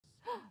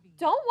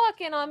Don't walk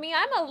in on me.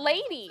 I'm a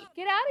lady.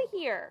 Get out of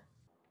here.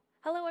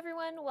 Hello,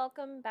 everyone.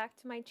 Welcome back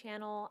to my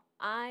channel.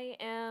 I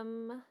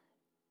am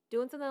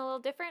doing something a little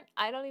different.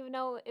 I don't even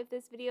know if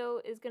this video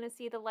is going to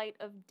see the light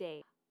of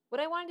day. What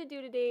I wanted to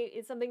do today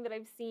is something that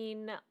I've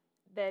seen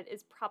that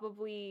is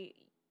probably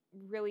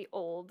really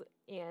old,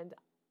 and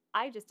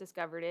I just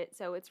discovered it,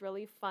 so it's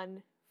really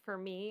fun for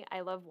me.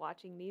 I love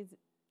watching these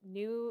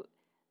new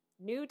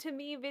to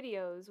me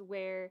videos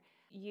where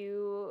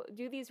you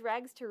do these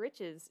rags to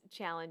riches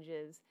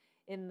challenges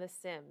in The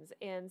Sims.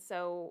 And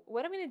so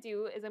what I'm going to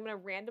do is I'm going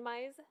to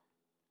randomize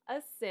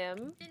a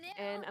sim,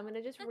 and I'm going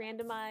to just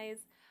randomize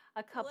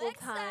a couple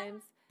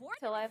times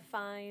till I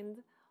find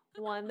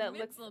one that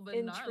looks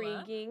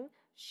intriguing.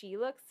 She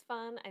looks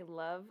fun. I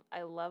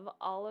love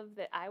all of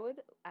that. I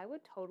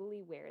would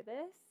totally wear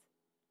this.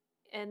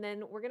 And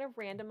then we're going to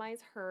randomize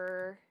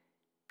her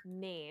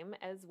name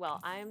as well.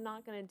 I'm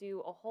not going to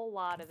do a whole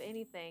lot of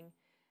anything.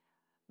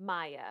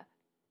 Maya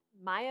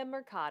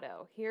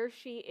Mercado, here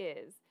she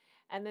is.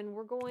 And then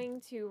we're going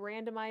to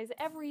randomize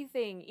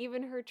everything,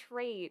 even her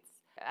traits.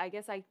 I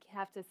guess I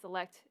have to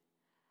select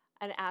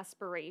an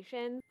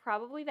aspiration,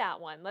 probably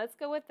that one. Let's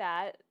go with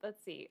that.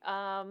 Let's see.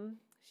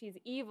 She's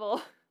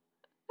evil.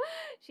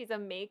 She's a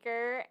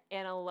maker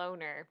and a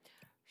loner.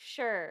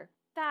 Sure.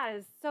 That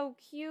is so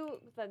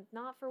cute, but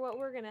not for what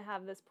we're gonna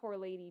have this poor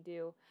lady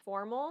do.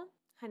 Formal?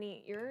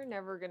 Honey, you're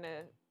never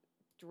gonna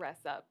dress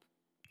up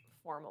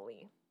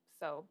formally.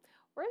 So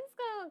we're just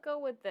gonna go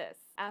with this.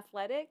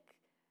 Athletic,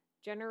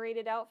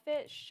 generated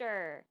outfit,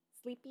 sure.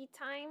 Sleepy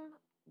time,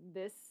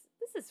 this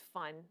is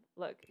fun.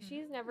 Look,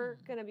 she's never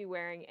gonna be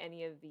wearing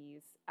any of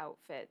these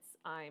outfits,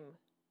 I'm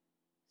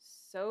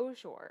so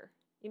sure.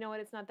 You know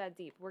what, it's not that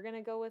deep. We're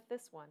gonna go with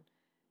this one.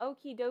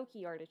 Okie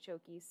dokie,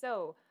 artichoke.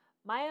 So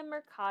Maya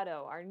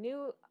Mercado, our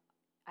new,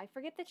 I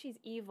forget that she's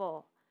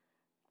evil.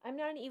 I'm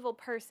not an evil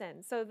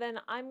person, so then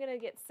I'm gonna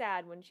get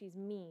sad when she's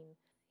mean.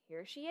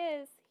 Here she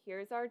is.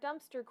 Here's our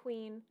dumpster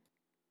queen.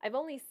 I've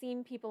only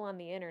seen people on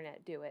the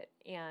internet do it,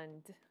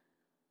 and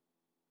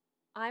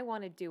I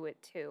want to do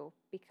it too,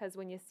 because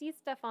when you see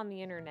stuff on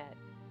the internet,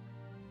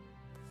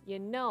 you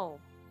know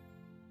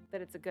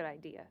that it's a good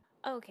idea.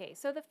 Okay,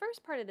 so the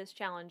first part of this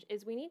challenge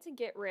is we need to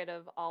get rid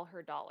of all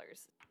her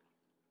dollars.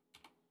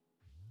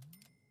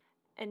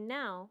 And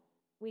now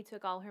we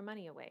took all her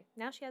money away.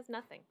 Now she has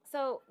nothing.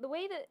 So the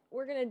way that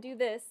we're gonna do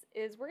this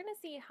is we're gonna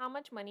see how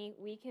much money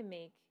we can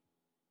make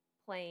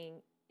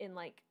playing in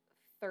like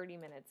 30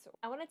 minutes.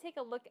 I wanna take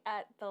a look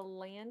at the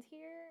land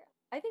here.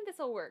 I think this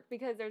will work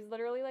because there's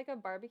literally like a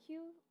barbecue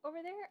over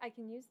there. I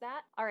can use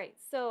that. All right,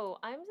 so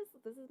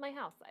this is my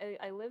house.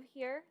 I live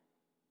here.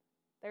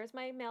 There's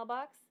my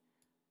mailbox.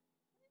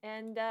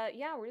 And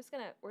yeah, we're just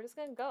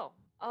gonna go.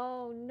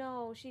 Oh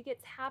no, she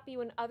gets happy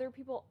when other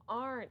people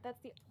aren't.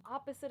 That's the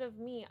opposite of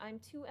me. I'm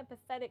too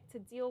empathetic to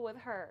deal with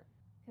her.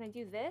 Can I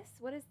do this?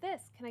 What is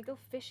this? Can I go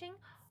fishing?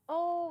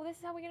 Oh, this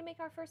is how we're gonna make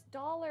our first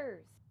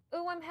dollars.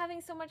 Oh, I'm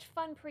having so much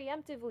fun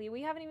preemptively.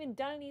 We haven't even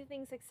done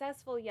anything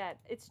successful yet.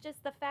 It's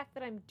just the fact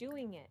that I'm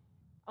doing it.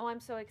 Oh, I'm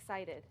so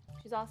excited.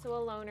 She's also a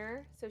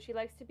loner, so she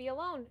likes to be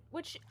alone,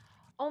 which,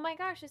 oh my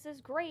gosh, this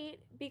is great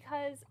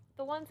because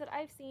the ones that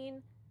I've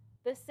seen,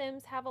 the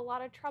Sims have a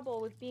lot of trouble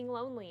with being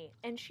lonely,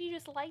 and she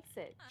just likes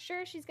it.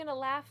 Sure, she's gonna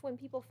laugh when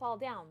people fall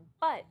down,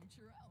 but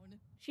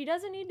she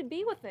doesn't need to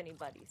be with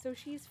anybody, so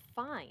she's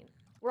fine.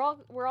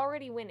 We're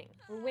already winning.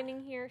 We're winning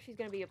here. She's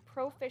gonna be a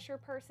pro fisher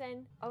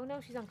person. Oh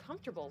no, she's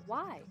uncomfortable.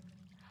 Why?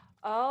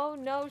 Oh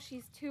no,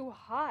 she's too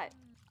hot.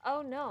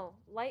 Oh no,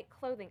 light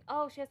clothing.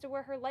 Oh, she has to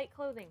wear her light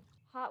clothing.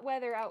 Hot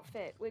weather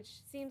outfit, which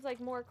seems like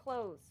more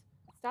clothes.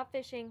 Stop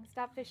fishing.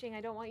 Stop fishing.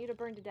 I don't want you to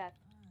burn to death.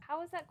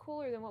 How is that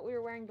cooler than what we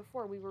were wearing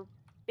before? We were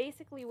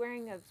basically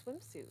wearing a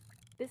swimsuit.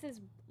 This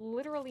is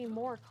literally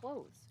more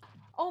clothes.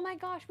 Oh my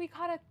gosh, we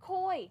caught a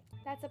koi.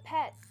 That's a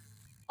pet.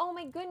 Oh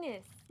my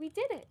goodness, we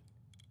did it.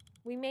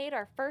 We made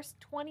our first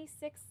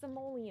 26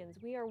 simoleons.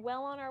 We are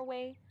well on our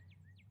way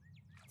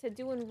to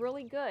doing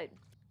really good.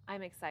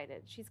 I'm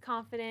excited. She's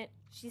confident.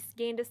 She's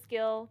gained a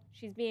skill.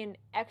 She's being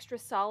extra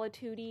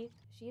solitude-y.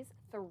 She's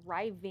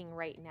thriving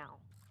right now.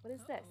 What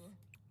is this?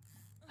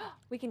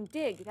 We can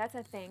dig. That's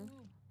a thing.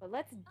 But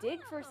let's dig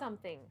for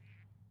something.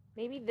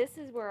 Maybe this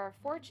is where our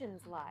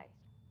fortunes lie.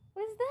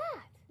 What is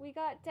that? We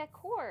got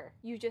decor.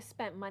 You just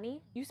spent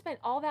money? You spent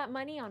all that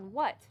money on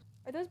what?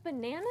 Are those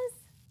bananas?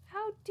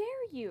 How dare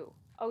you?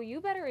 Oh,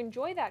 you better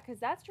enjoy that because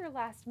that's your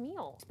last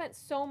meal. You spent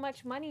so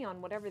much money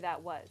on whatever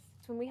that was.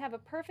 So when we have a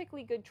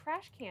perfectly good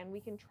trash can, we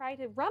can try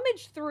to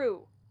rummage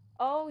through.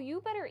 Oh, you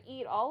better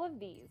eat all of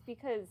these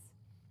because,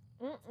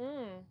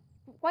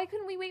 Why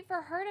couldn't we wait for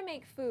her to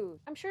make food?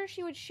 I'm sure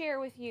she would share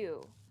with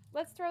you.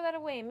 Let's throw that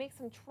away and make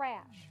some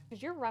trash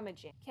because you're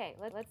rummaging. Okay,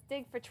 let's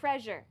dig for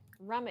treasure.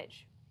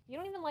 Rummage. You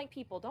don't even like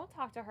people. Don't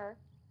talk to her.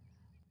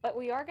 But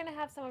we are going to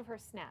have some of her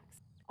snacks.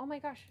 Oh my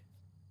gosh.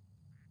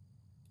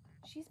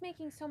 She's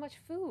making so much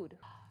food.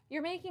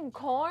 You're making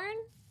corn?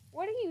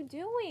 What are you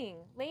doing?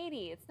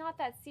 Lady, it's not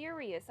that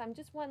serious. I'm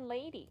just one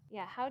lady.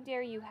 Yeah, how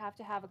dare you have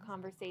to have a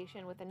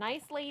conversation with a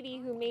nice lady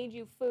who made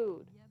you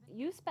food?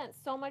 you spent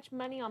so much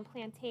money on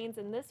plantains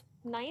and this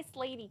nice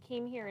lady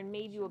came here and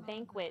made you a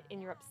banquet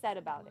and you're upset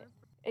about it.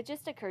 It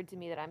just occurred to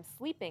me that I'm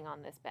sleeping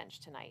on this bench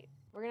tonight.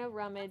 We're gonna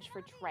rummage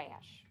for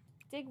trash.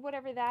 Dig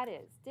whatever that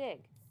is.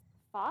 Dig.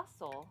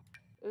 Fossil.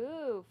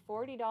 Ooh,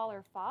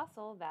 $40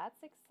 fossil.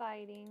 That's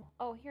exciting.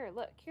 Oh, here,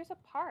 look. Here's a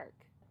park.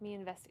 Me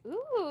invest.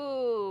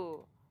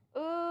 Ooh.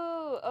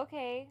 Ooh,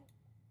 okay.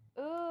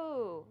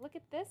 Ooh, look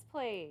at this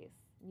place.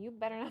 You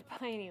better not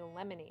buy any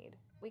lemonade.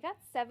 We got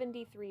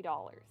 $73.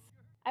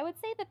 I would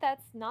say that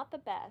that's not the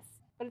best,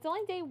 but it's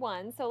only day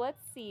one, so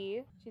let's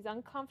see. She's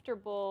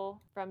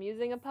uncomfortable from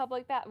using a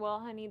public bath. Well,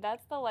 honey,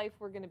 that's the life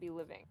we're gonna be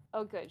living.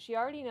 Oh, good. She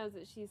already knows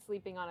that she's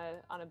sleeping on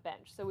a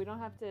bench, so we don't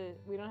have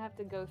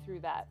to go through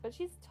that. But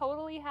she's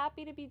totally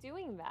happy to be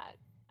doing that.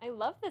 I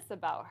love this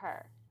about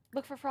her.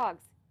 Look for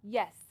frogs.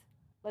 Yes.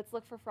 Let's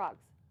look for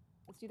frogs.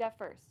 Let's do that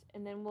first,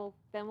 and then we'll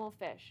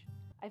fish.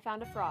 I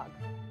found a frog.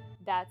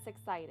 That's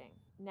exciting.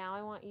 Now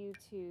I want you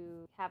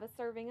to have a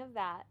serving of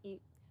that.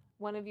 Eat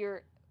one of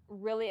your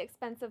really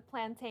expensive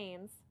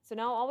plantains. So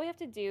now all we have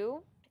to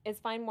do is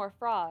find more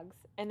frogs,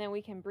 and then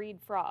we can breed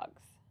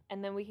frogs,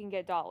 and then we can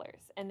get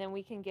dollars, and then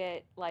we can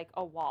get like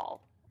a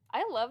wall.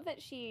 I love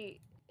that she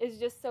is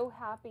just so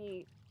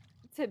happy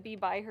to be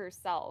by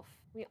herself.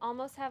 We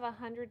almost have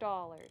 $100.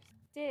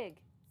 Dig.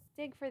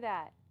 Dig for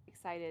that.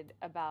 Excited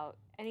about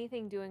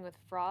anything doing with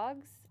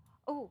frogs.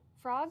 Oh,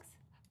 frogs?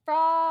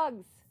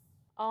 Frogs!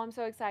 Oh, I'm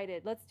so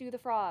excited. Let's do the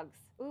frogs.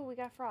 Ooh, we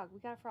got a frog. We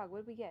got a frog. What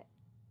did we get?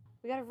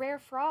 We got a rare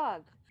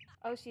frog.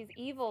 Oh, she's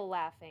evil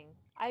laughing.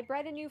 I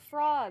bred a new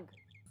frog.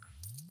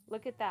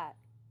 Look at that.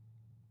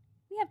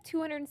 We have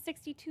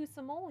 262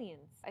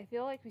 simoleons. I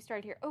feel like we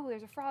started here. Oh,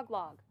 there's a frog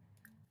log.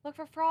 Look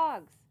for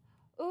frogs.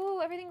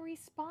 Ooh, everything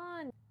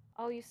respawned.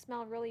 Oh, you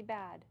smell really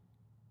bad.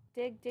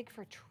 Dig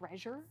for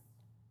treasure?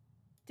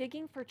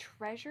 Digging for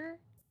treasure?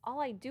 All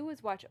I do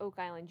is watch Oak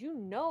Island. You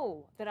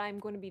know that I'm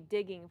going to be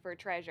digging for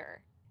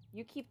treasure.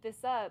 You keep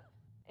this up,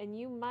 and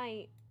you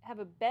might have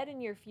a bed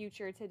in your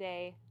future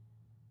today.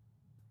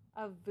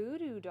 A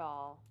voodoo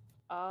doll.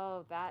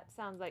 Oh, that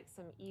sounds like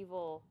some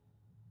evil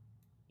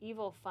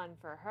fun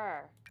for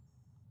her.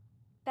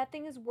 That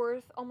thing is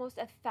worth almost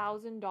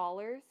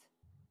 $1,000.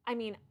 I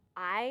mean,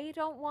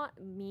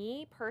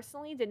 me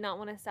personally did not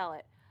want to sell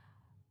it.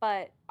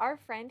 But our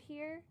friend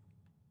here,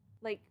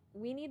 like,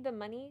 we need the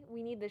money,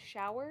 we need the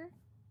shower.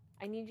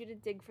 I need you to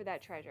dig for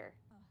that treasure.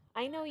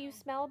 I know you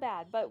smell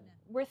bad, but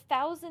we're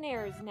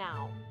thousandaires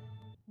now.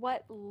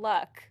 What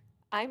luck.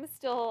 I'm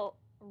still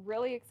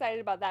really excited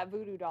about that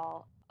voodoo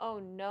doll. Oh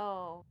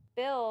no.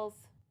 Bills.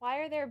 Why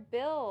are there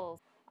bills?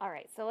 All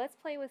right, so let's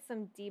play with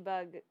some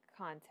debug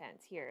content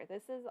here.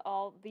 These are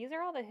all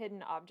the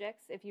hidden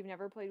objects. If you've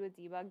never played with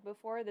debug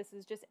before, this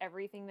is just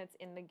everything that's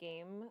in the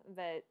game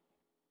that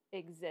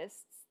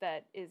exists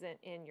that isn't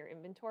in your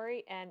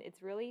inventory, and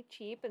it's really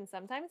cheap and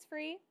sometimes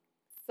free.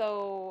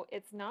 So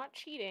it's not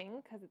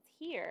cheating because it's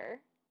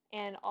here.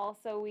 And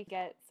also we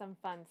get some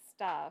fun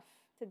stuff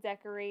to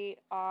decorate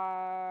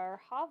our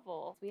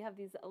hovel. We have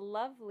these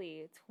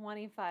lovely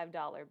 $25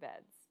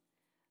 beds.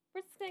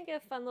 We're just gonna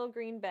get a fun little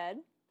green bed.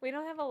 We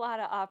don't have a lot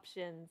of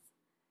options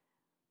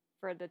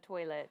for the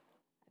toilet.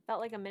 I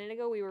felt like a minute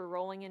ago we were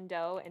rolling in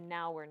dough and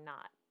now we're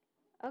not.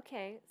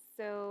 Okay,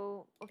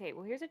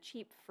 well here's a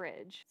cheap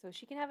fridge. So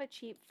she can have a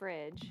cheap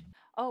fridge.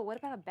 Oh, what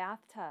about a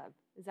bathtub?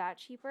 Is that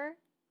cheaper?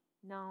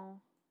 No,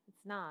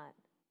 it's not.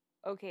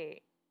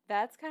 Okay,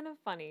 that's kind of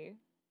funny.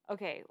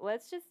 Okay,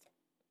 let's just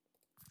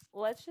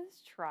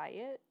try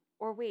it.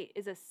 Or wait,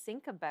 is a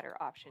sink a better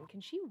option?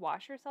 Can she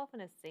wash herself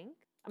in a sink?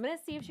 I'm gonna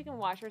see if she can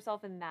wash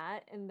herself in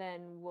that, and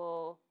then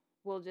we'll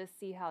just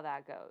see how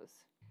that goes.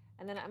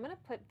 And then I'm gonna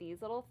put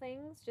these little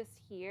things just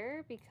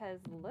here because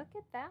look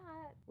at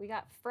that. We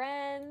got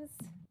friends.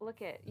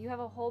 Look at, you have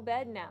a whole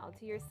bed now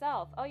to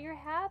yourself. Oh, you're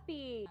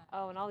happy.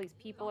 Oh, and all these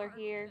people are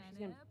here. She's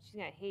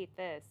gonna hate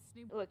this.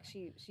 Look,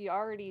 she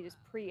already just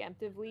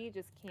preemptively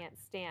just can't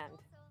stand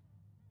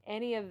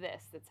any of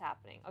this that's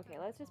happening. Okay,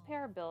 let's just pay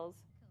our bills.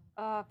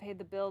 Oh, paid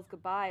the bills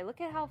goodbye.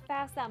 Look at how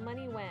fast that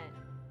money went.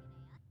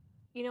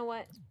 You know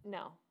what?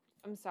 No,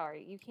 I'm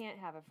sorry. You can't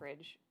have a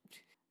fridge.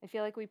 I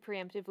feel like we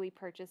preemptively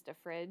purchased a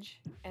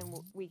fridge and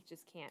we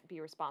just can't be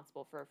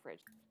responsible for a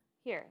fridge.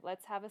 Here,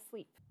 let's have a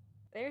sleep.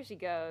 There she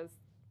goes.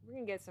 We're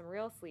gonna get some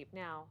real sleep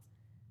now.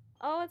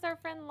 Oh, it's our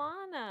friend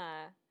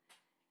Lana.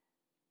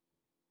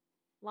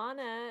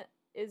 Lana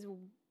is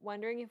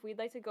wondering if we'd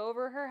like to go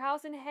over her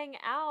house and hang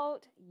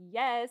out.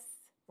 Yes.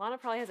 Lana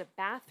probably has a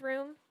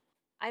bathroom.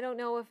 I don't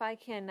know if I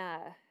can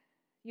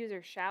use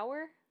her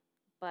shower,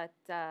 but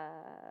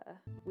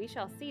we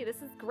shall see. This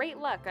is great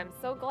luck. I'm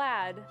so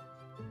glad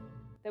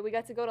that we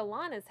got to go to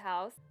Lana's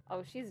house.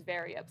 Oh, she's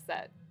very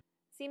upset.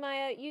 See,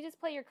 Maya, you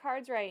just play your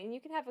cards right, and you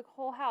can have a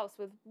whole house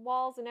with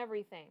walls and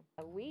everything.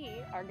 We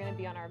are going to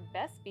be on our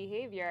best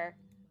behavior.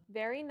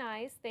 Very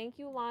nice. Thank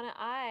you, Lana.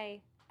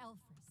 I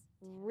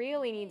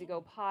really need to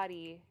go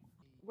potty.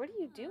 What are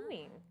you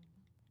doing?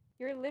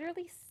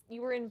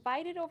 You were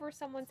invited over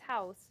someone's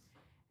house,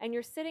 and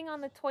you're sitting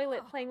on the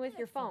toilet playing with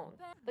your phone.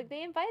 Like,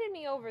 they invited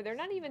me over. They're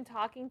not even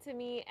talking to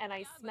me, and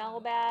I smell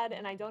bad,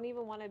 and I don't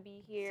even want to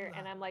be here,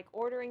 and I'm like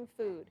ordering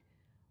food.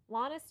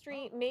 Lana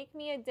Street, make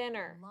me a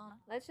dinner.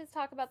 Let's just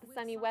talk about the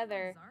sunny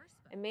weather,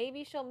 and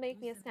maybe she'll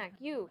make me a snack.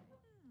 You,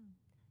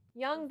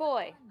 young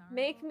boy,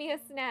 make me a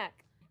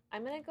snack.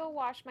 I'm gonna go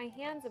wash my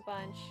hands a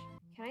bunch.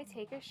 Can I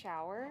take a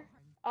shower?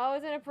 Oh,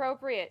 it's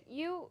inappropriate.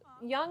 You,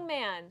 young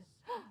man,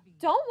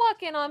 don't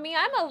walk in on me.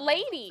 I'm a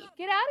lady.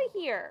 Get out of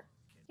here.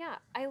 Yeah,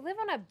 I live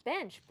on a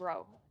bench,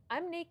 bro.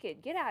 I'm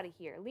naked. Get out of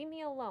here. Leave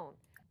me alone.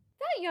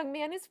 That young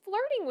man is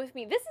flirting with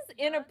me. This is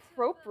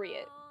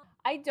inappropriate.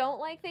 I don't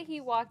like that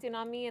he walked in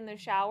on me in the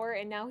shower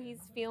and now he's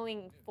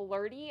feeling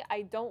flirty.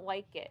 I don't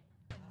like it.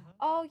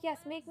 Oh, yes,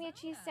 make me a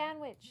cheese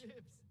sandwich.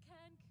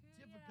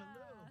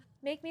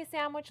 Make me a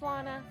sandwich,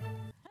 Lana.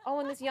 Oh,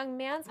 and this young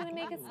man's gonna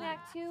make a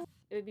snack too?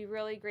 It would be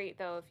really great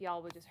though if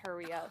y'all would just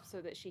hurry up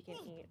so that she can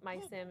eat. My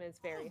sim is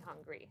very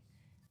hungry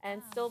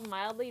and still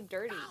mildly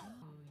dirty.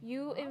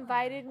 You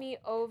invited me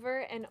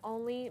over and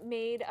only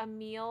made a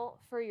meal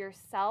for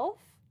yourself?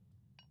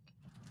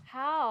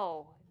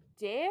 How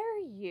dare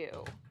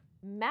you?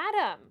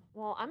 Madam,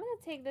 well, I'm gonna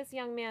take this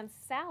young man's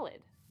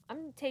salad.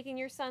 I'm taking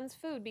your son's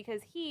food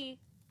because he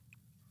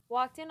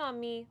walked in on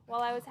me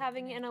while I was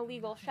having an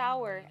illegal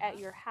shower at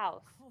your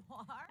house.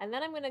 And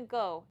then I'm gonna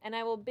go and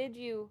I will bid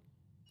you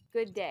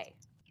good day.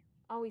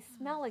 Oh, we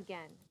smell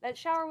again. That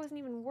shower wasn't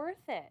even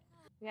worth it.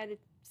 We had a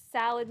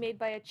salad made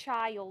by a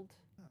child.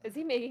 Is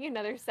he making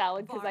another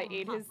salad because I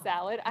ate his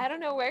salad? I don't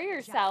know where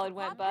your salad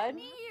went, bud.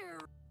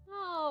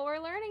 Oh, we're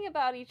learning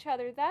about each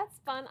other. That's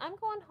fun. I'm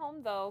going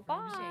home though.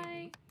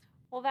 Bye.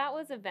 Well, that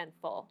was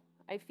eventful.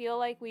 I feel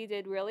like we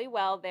did really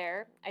well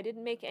there. I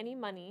didn't make any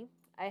money.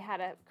 I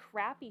had a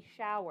crappy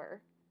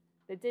shower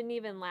that didn't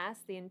even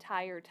last the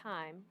entire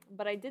time,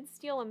 but I did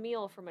steal a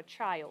meal from a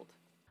child.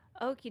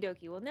 Okie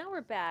dokie. Well, now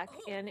we're back,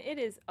 and it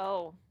is,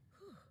 oh,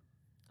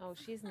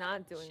 she's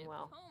not doing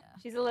well.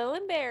 She's a little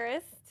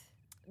embarrassed.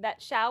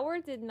 That shower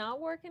did not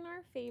work in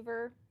our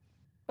favor,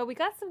 but we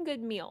got some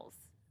good meals.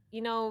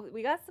 You know,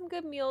 we got some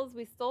good meals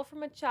we stole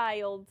from a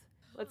child.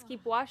 Let's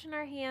keep washing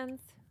our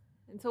hands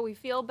until we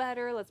feel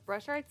better. Let's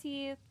brush our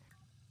teeth.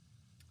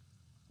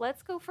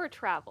 Let's go for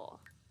travel.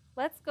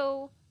 Let's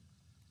go.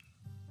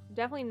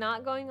 Definitely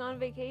not going on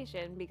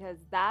vacation because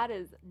that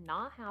is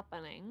not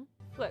happening.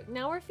 Look,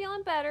 now we're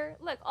feeling better.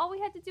 Look, all we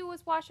had to do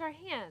was wash our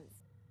hands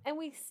and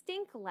we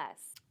stink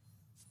less.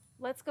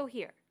 Let's go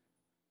here.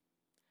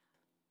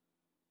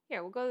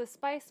 Here, we'll go to the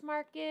Spice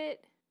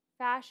Market,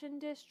 Fashion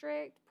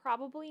District,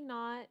 probably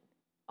not.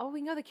 Oh, we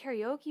can go to the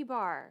karaoke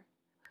bar.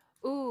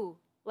 Ooh,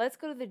 let's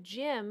go to the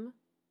gym.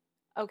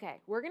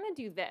 Okay, we're gonna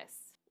do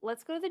this.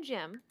 Let's go to the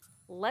gym.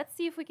 Let's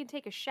see if we can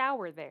take a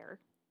shower there.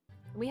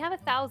 We have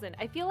 1,000.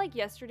 I feel like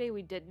yesterday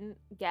we didn't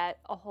get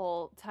a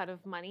whole ton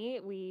of money.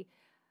 We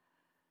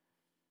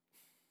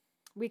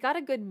got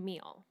a good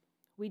meal.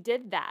 We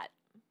did that.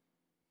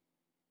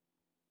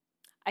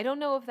 I don't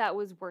know if that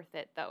was worth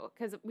it though,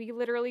 because we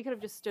literally could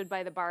have just stood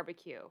by the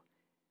barbecue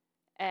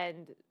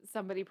and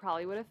somebody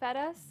probably would have fed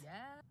us. Yeah.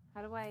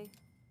 How do I...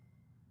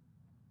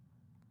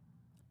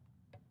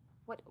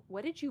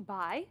 What did you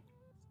buy?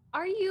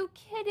 Are you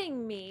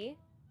kidding me?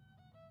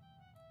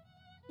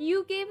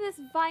 You gave this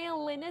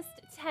violinist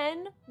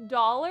 $10?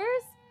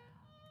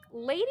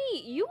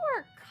 Lady, you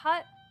are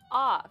cut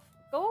off.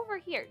 Go over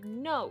here.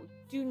 No,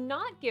 do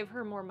not give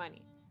her more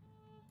money.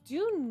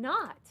 Do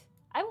not.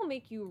 I will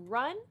make you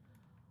run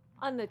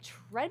on the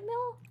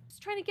treadmill.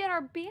 Just trying to get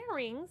our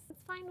bearings.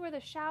 Let's find where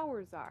the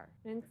showers are.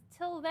 And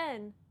until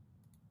then,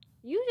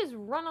 you just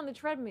run on the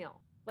treadmill.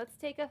 Let's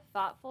take a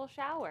thoughtful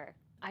shower.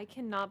 I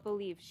cannot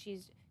believe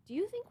she's... Do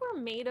you think we're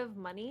made of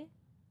money?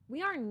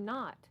 We are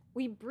not.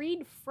 We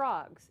breed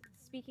frogs.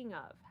 Speaking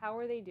of, how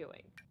are they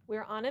doing?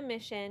 We're on a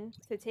mission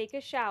to take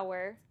a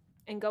shower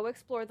and go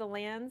explore the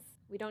lands.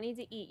 We don't need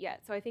to eat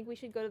yet, so I think we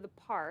should go to the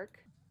park.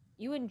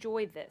 You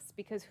enjoy this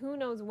because who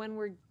knows when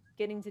we're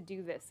getting to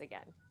do this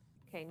again.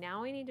 Okay,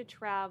 now I need to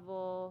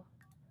travel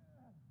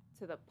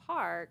to the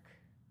park.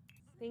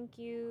 Thank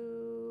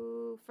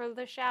you for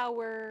the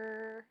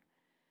shower.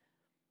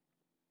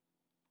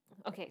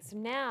 Okay, so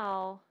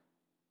now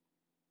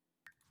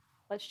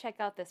let's check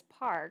out this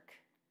park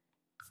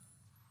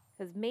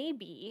because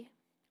maybe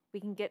we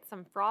can get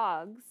some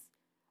frogs.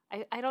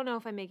 I don't know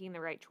if I'm making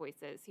the right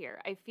choices here.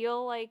 I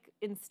feel like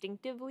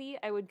instinctively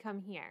I would come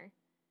here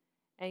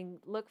and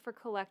look for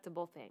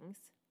collectible things.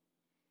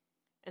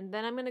 And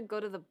then I'm going to go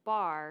to the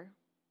bar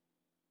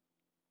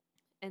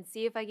and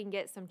see if I can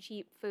get some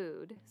cheap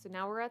food. So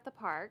now we're at the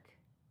park.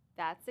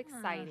 That's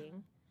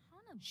exciting.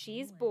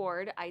 She's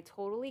bored. I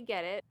totally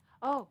get it.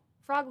 Oh,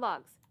 frog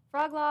logs.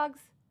 Frog logs.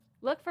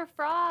 Look for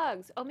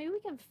frogs. Oh, maybe we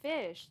can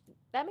fish.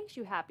 That makes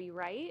you happy,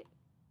 right?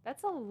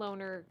 That's a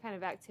loner kind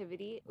of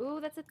activity. Ooh,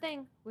 that's a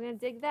thing. We're gonna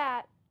dig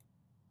that.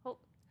 Oh,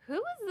 who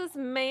is this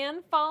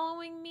man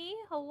following me?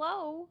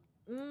 Hello?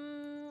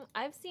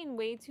 I've seen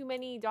way too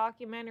many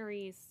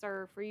documentaries,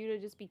 sir, for you to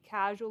just be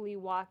casually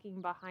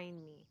walking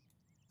behind me.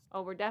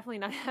 Oh, we're definitely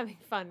not having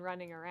fun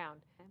running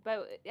around.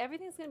 But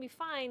everything's gonna be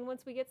fine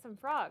once we get some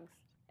frogs.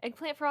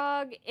 Eggplant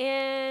frog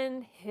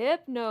and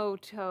hypno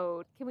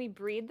toad. Can we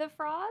breed the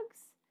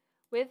frogs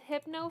with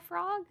hypno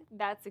frog?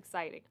 That's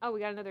exciting. Oh, we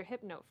got another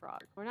hypno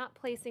frog. We're not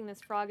placing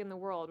this frog in the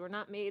world. We're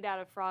not made out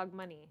of frog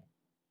money.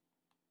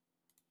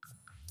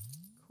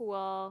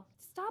 Cool.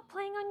 Stop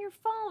playing on your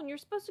phone. You're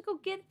supposed to go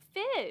get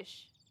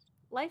fish.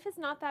 Life is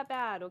not that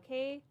bad,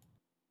 okay?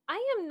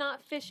 I am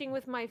not fishing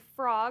with my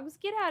frogs.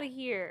 Get out of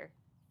here.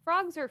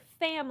 Frogs are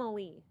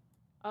family.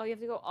 Oh, you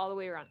have to go all the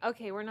way around.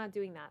 Okay, we're not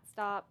doing that.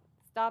 Stop.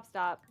 Stop,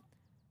 stop.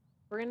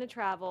 We're gonna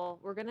travel.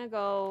 We're gonna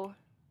go.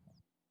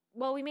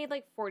 Well, we made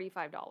like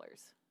 $45.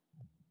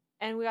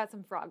 And we got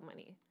some frog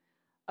money.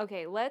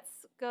 Okay,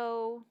 let's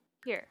go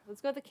here. Let's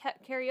go to the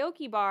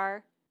karaoke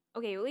bar.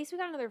 Okay, at least we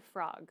got another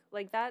frog.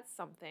 Like, that's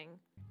something.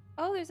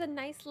 Oh, there's a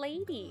nice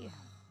lady.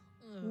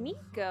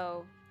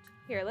 Miko.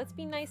 Here, let's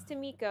be nice to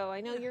Miko. I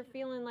know you're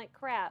feeling like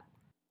crap.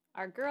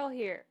 Our girl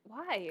here.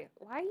 Why?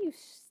 Why are you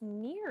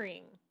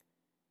sneering?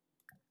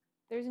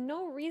 There's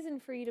no reason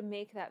for you to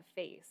make that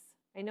face.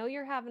 I know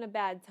you're having a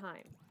bad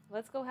time.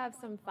 Let's go have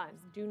some fun.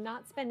 Do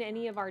not spend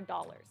any of our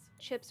dollars.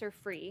 Chips are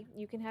free.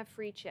 You can have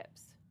free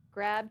chips.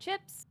 Grab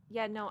chips.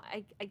 Yeah, no,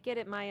 I get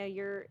it, Maya.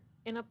 You're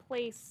in a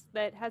place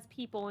that has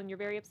people and you're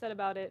very upset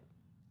about it.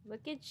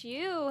 Look at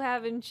you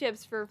having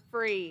chips for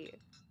free.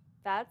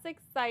 That's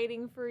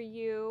exciting for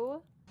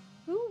you.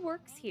 Who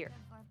works here?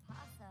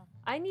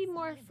 I need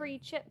more free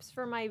chips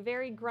for my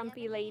very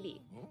grumpy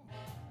lady.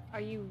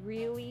 Are you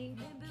really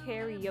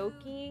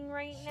karaokeing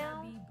right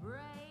now?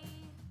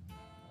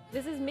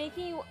 This is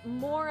making you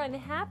more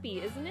unhappy,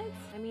 isn't it?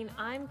 I mean,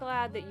 I'm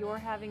glad that you're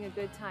having a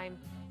good time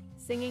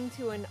singing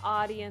to an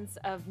audience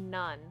of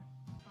none.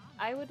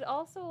 I would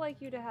also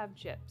like you to have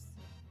chips.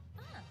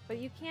 But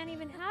you can't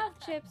even have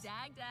chips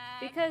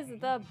because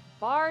the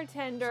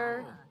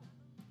bartender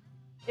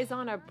is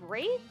on a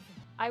break?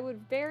 I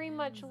would very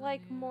much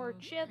like more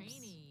chips.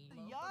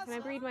 Can I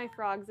breed my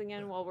frogs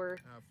again while we're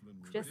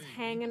just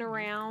hanging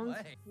around?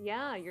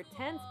 Yeah, you're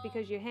tense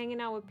because you're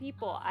hanging out with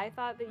people. I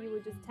thought that you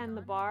would just tend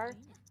the bar.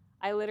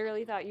 I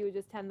literally thought you would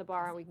just tend the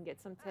bar and we can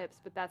get some tips,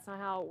 but that's not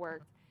how it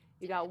worked.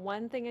 You got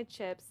one thing of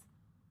chips.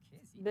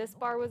 This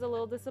bar was a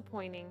little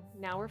disappointing.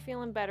 Now we're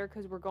feeling better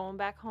because we're going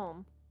back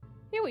home.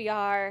 Here we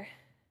are.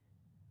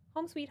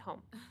 Home sweet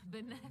home.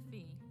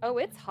 Oh,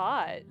 it's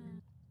hot.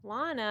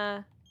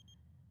 Lana.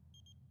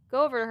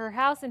 Go over to her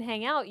house and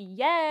hang out.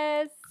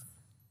 Yes!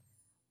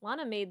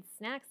 Lana made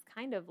snacks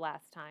kind of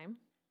last time.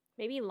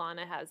 Maybe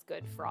Lana has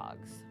good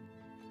frogs.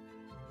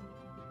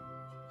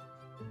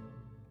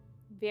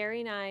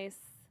 Very nice.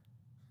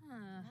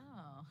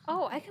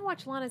 Oh, I can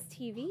watch Lana's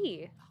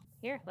TV.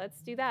 Here,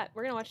 let's do that.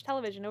 We're gonna watch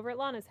television over at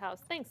Lana's house.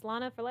 Thanks,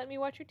 Lana, for letting me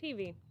watch your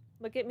TV.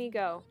 Look at me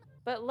go.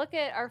 But look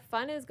at, our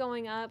fun is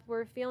going up.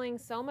 We're feeling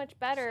so much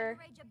better.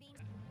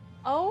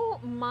 Oh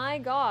my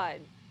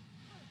god.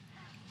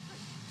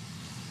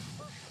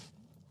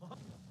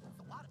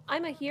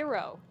 I'm a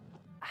hero.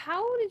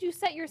 How did you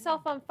set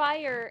yourself on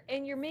fire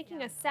and you're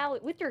making a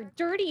salad with your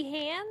dirty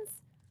hands?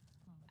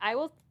 I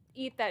will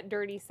eat that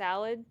dirty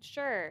salad,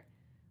 sure.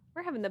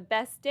 We're having the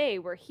best day.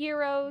 We're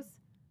heroes.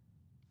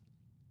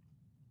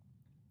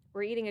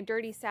 We're eating a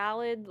dirty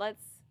salad.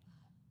 Let's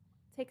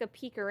take a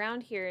peek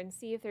around here and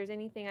see if there's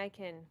anything I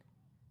can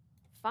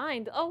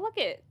find. Oh, look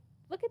at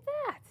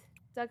that.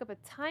 Dug up a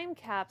time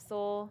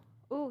capsule.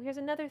 Ooh, here's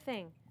another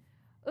thing.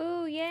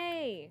 Ooh,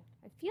 yay.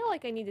 I feel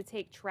like I need to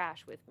take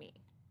trash with me.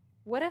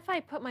 What if I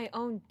put my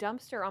own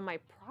dumpster on my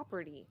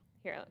property?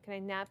 Here, can I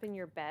nap in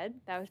your bed?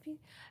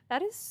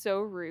 That is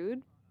so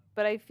rude,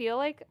 but I feel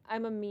like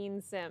I'm a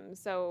mean sim,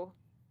 so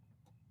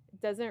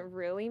it doesn't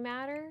really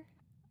matter.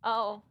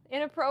 Oh,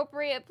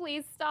 inappropriate,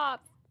 please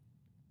stop.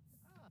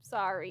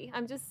 Sorry,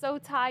 I'm just so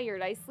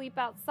tired. I sleep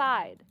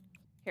outside.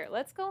 Here,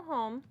 let's go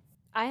home.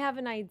 I have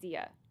an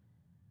idea.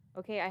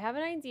 Okay, I have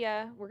an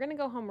idea. We're gonna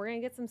go home. We're gonna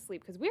get some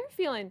sleep because we're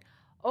feeling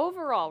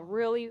overall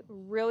really,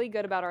 really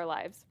good about our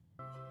lives.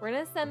 We're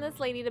gonna send this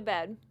lady to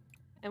bed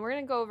and we're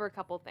gonna go over a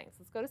couple things.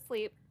 Let's go to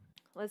sleep.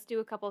 Let's do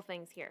a couple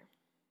things here.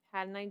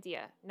 Had an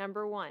idea.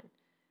 Number one,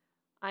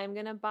 I'm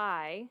gonna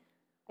buy,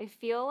 I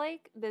feel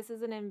like this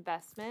is an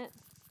investment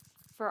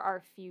for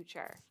our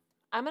future.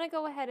 I'm gonna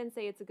go ahead and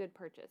say it's a good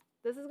purchase.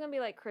 This is gonna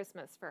be like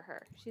Christmas for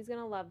her. She's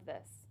gonna love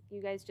this.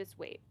 You guys just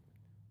wait.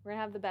 We're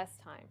gonna have the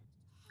best time.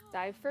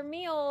 Dive for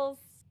meals.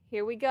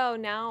 Here we go.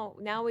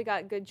 Now we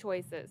got good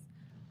choices.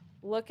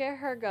 Look at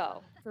her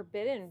go.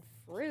 Forbidden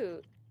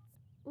fruit.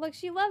 Look,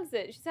 she loves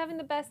it. She's having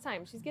the best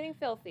time. She's getting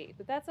filthy,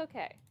 but that's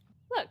okay.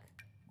 Look.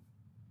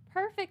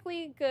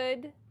 Perfectly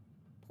good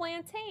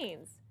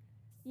plantains.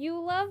 You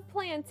love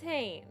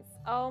plantains.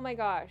 Oh my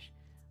gosh.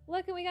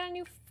 Look, and we got a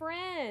new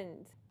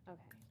friend. Okay.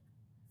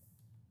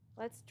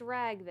 Let's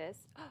drag this.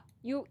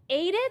 You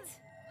ate it?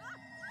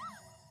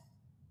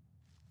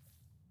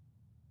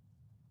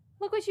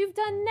 Look what you've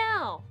done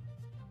now.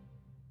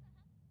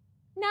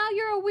 Now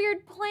you're a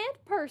weird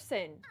plant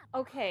person.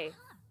 Okay.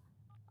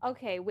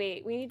 Okay,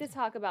 wait. We need to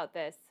talk about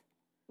this.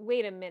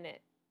 Wait a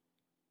minute.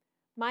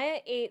 Maya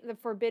ate the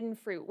forbidden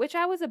fruit, which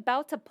I was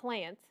about to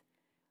plant.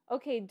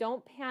 Okay,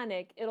 don't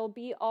panic. It'll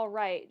be all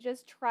right.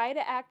 Just try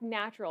to act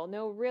natural.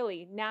 No,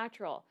 really,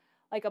 natural.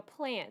 Like a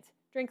plant.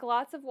 Drink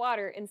lots of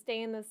water and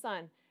stay in the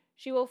sun.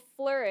 She will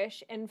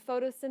flourish and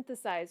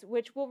photosynthesize,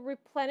 which will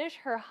replenish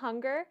her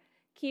hunger.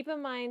 Keep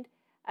in mind,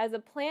 as a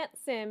plant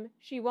sim,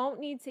 she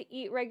won't need to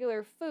eat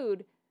regular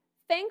food,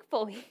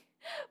 thankfully.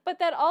 But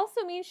that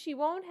also means she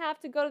won't have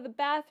to go to the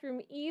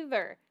bathroom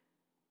either.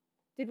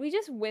 Did we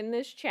just win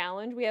this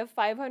challenge? We have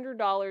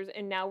 $500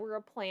 and now we're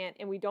a plant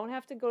and we don't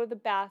have to go to the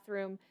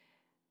bathroom.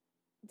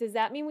 Does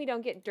that mean we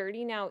don't get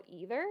dirty now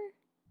either?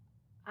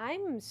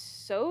 I'm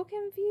so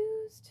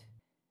confused.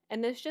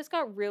 And this just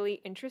got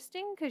really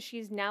interesting because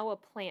she's now a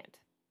plant.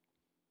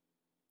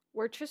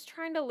 We're just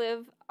trying to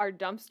live our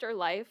dumpster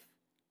life.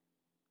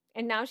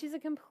 And now she's a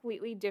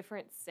completely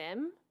different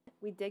sim.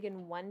 We dig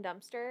in one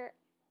dumpster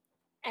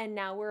and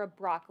now we're a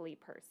broccoli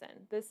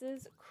person. This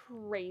is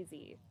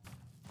crazy.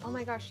 Oh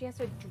my gosh, she has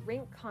to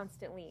drink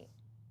constantly.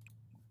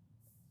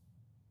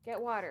 Get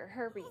water,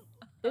 hurry.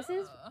 This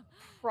is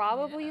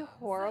probably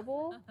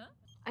horrible.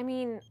 I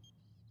mean,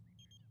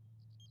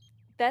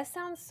 that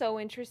sounds so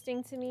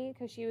interesting to me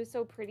because she was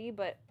so pretty,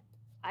 but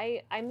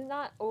I'm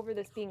not over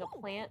this being a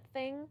plant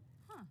thing.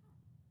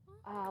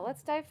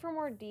 Let's dive for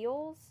more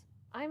deals.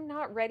 I'm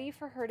not ready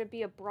for her to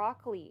be a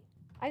broccoli.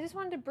 I just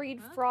wanted to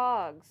breed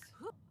frogs.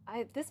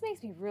 This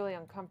makes me really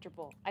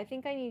uncomfortable. I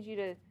think I need you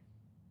to...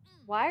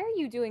 Why are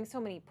you doing so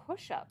many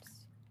push-ups?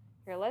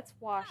 Here, let's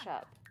wash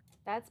up.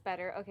 That's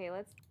better. Okay,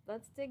 let's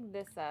dig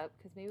this up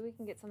because maybe we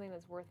can get something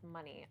that's worth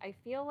money. I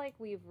feel like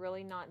we've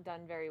really not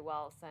done very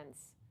well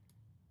since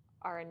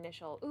our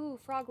initial... Ooh,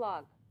 frog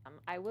log.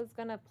 I was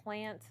gonna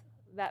plant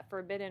that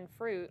forbidden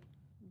fruit,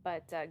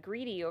 but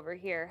Greedy over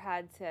here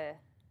had to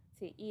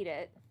eat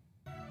it.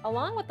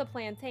 Along with the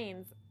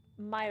plantains,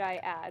 might I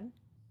add.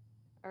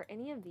 Are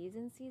any of these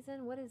in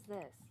season? What is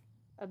this?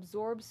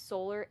 Absorb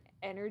solar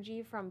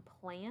energy from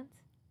plant?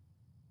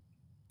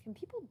 Can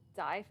people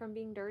die from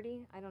being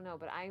dirty? I don't know,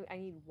 but I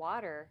need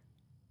water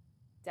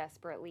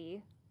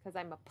desperately because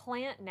I'm a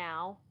plant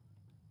now.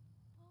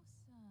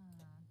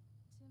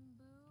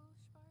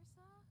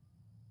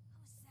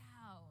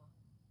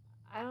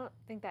 I don't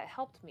think that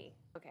helped me.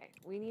 Okay,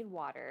 we need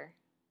water.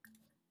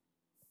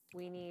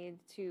 We need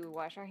to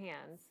wash our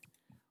hands.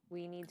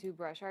 We need to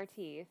brush our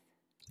teeth.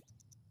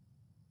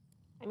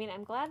 I mean,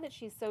 I'm glad that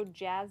she's so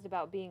jazzed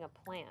about being a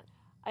plant.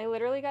 I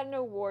literally got an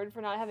award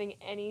for not having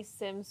any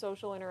sim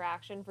social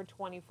interaction for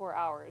 24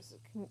 hours.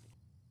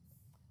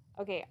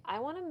 Okay, I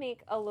want to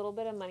make a little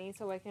bit of money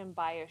so I can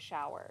buy a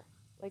shower.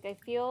 Like, I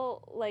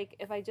feel like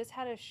if I just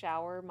had a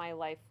shower, my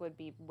life would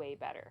be way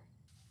better.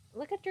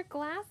 Look at your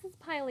glasses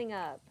piling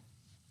up.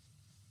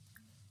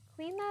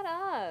 Clean that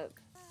up.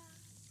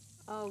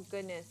 Oh,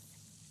 goodness.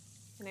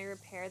 Can I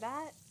repair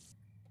that?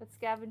 Let's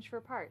scavenge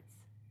for parts.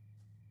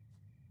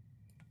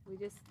 We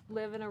just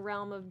live in a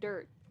realm of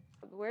dirt.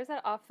 Where's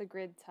that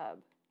off-the-grid tub?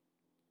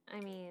 I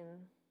mean,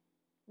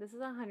 this is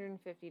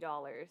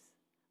 $150.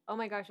 Oh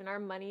my gosh, and our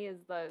money is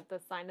the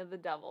sign of the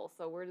devil,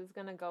 so we're just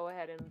gonna go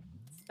ahead and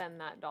spend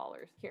that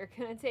dollars. You're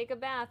gonna take a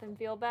bath and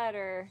feel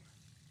better.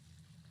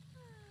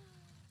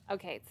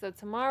 Okay, so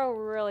tomorrow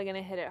we're really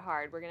gonna hit it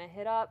hard. We're gonna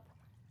hit up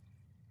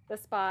the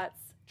spots,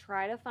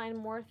 try to find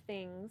more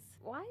things.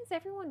 Why is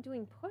everyone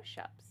doing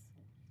push-ups?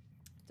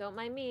 Don't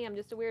mind me, I'm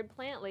just a weird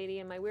plant lady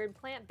in my weird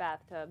plant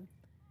bathtub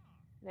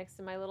next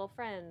to my little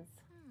friends.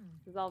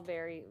 This is all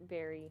very,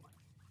 very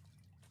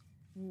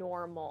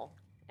normal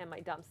and my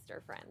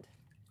dumpster friend.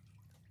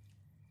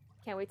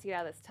 Can't wait to get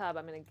out of this tub.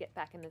 I'm gonna get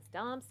back in this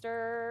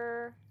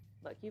dumpster.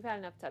 Look, you've had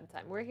enough tub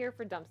time. We're here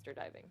for dumpster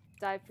diving.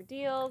 Dive for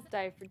deals,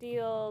 dive for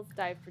deals,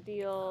 dive for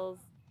deals,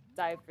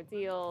 dive for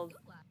deals,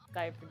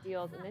 dive for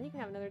deals, and then you can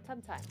have another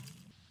tub time.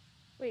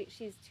 Wait,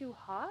 she's too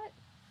hot?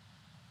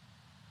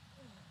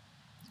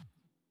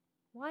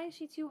 Why is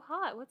she too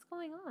hot? What's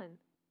going on?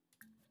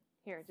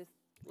 Here,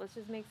 let's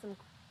just make some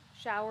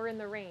shower in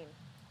the rain.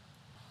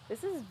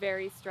 This is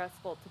very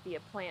stressful to be a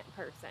plant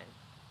person.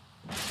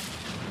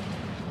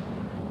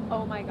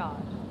 Oh my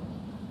god.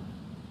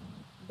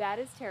 That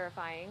is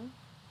terrifying.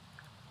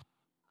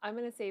 I'm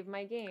gonna save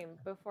my game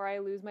before I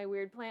lose my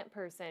weird plant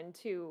person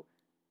to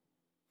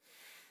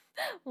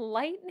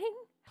lightning?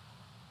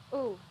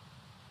 Ooh,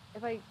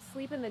 if I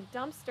sleep in the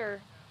dumpster.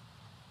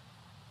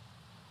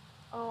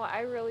 Oh,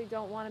 I really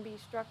don't want to be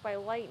struck by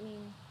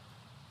lightning.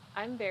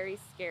 I'm very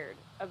scared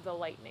of the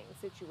lightning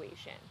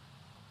situation.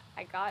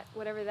 I got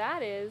whatever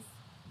that is.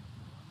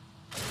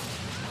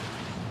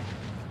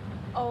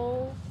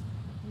 Oh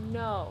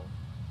no.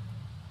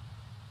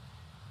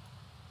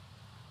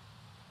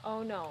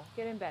 Oh no,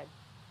 get in bed.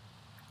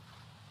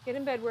 Get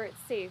in bed where it's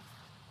safe.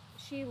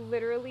 She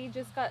literally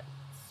just got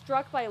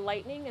struck by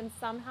lightning and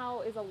somehow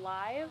is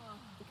alive.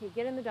 Okay,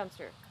 get in the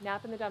dumpster.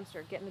 Nap in the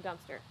dumpster. Get in the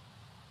dumpster.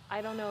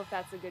 I don't know if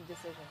that's a good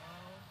decision.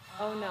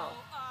 Oh no.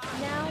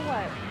 Now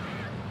what?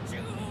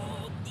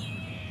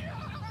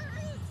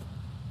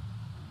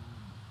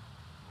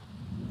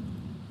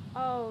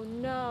 Oh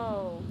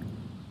no.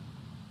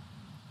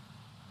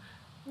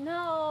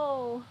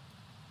 No.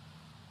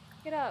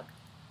 Get up.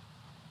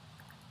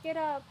 Get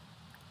up.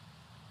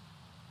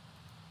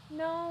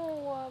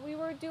 No, we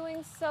were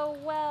doing so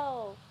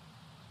well.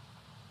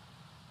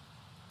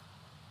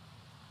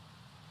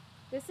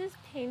 This is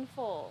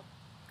painful.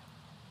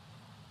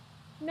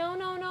 No,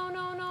 no, no,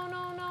 no, no,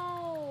 no,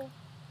 no.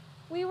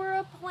 We were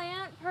a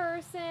plant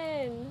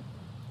person.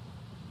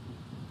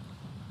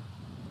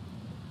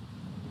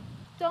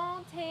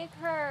 Don't take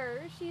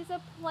her. She's a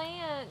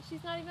plant.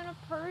 She's not even a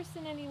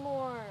person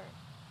anymore.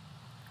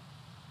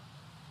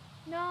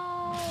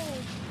 No.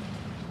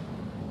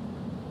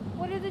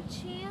 What are the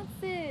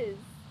chances?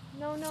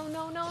 No, no,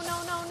 no, no,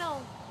 no, no,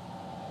 no.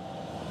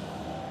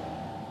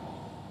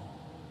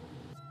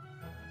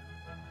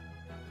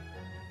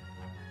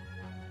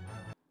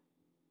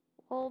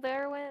 Well,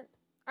 there went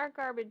our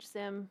garbage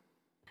sim.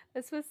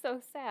 This was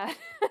so sad.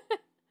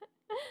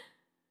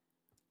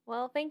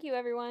 Well, thank you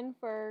everyone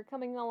for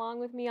coming along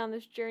with me on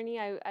this journey.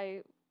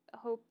 I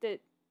hoped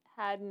it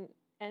hadn't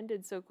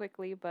ended so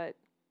quickly, but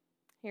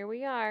here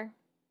we are.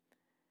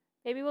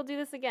 Maybe we'll do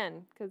this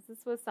again, because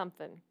this was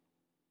something.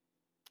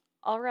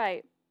 All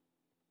right.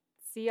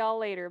 See y'all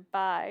later.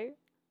 Bye.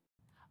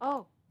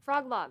 Oh,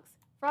 frog logs.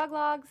 Frog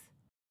logs.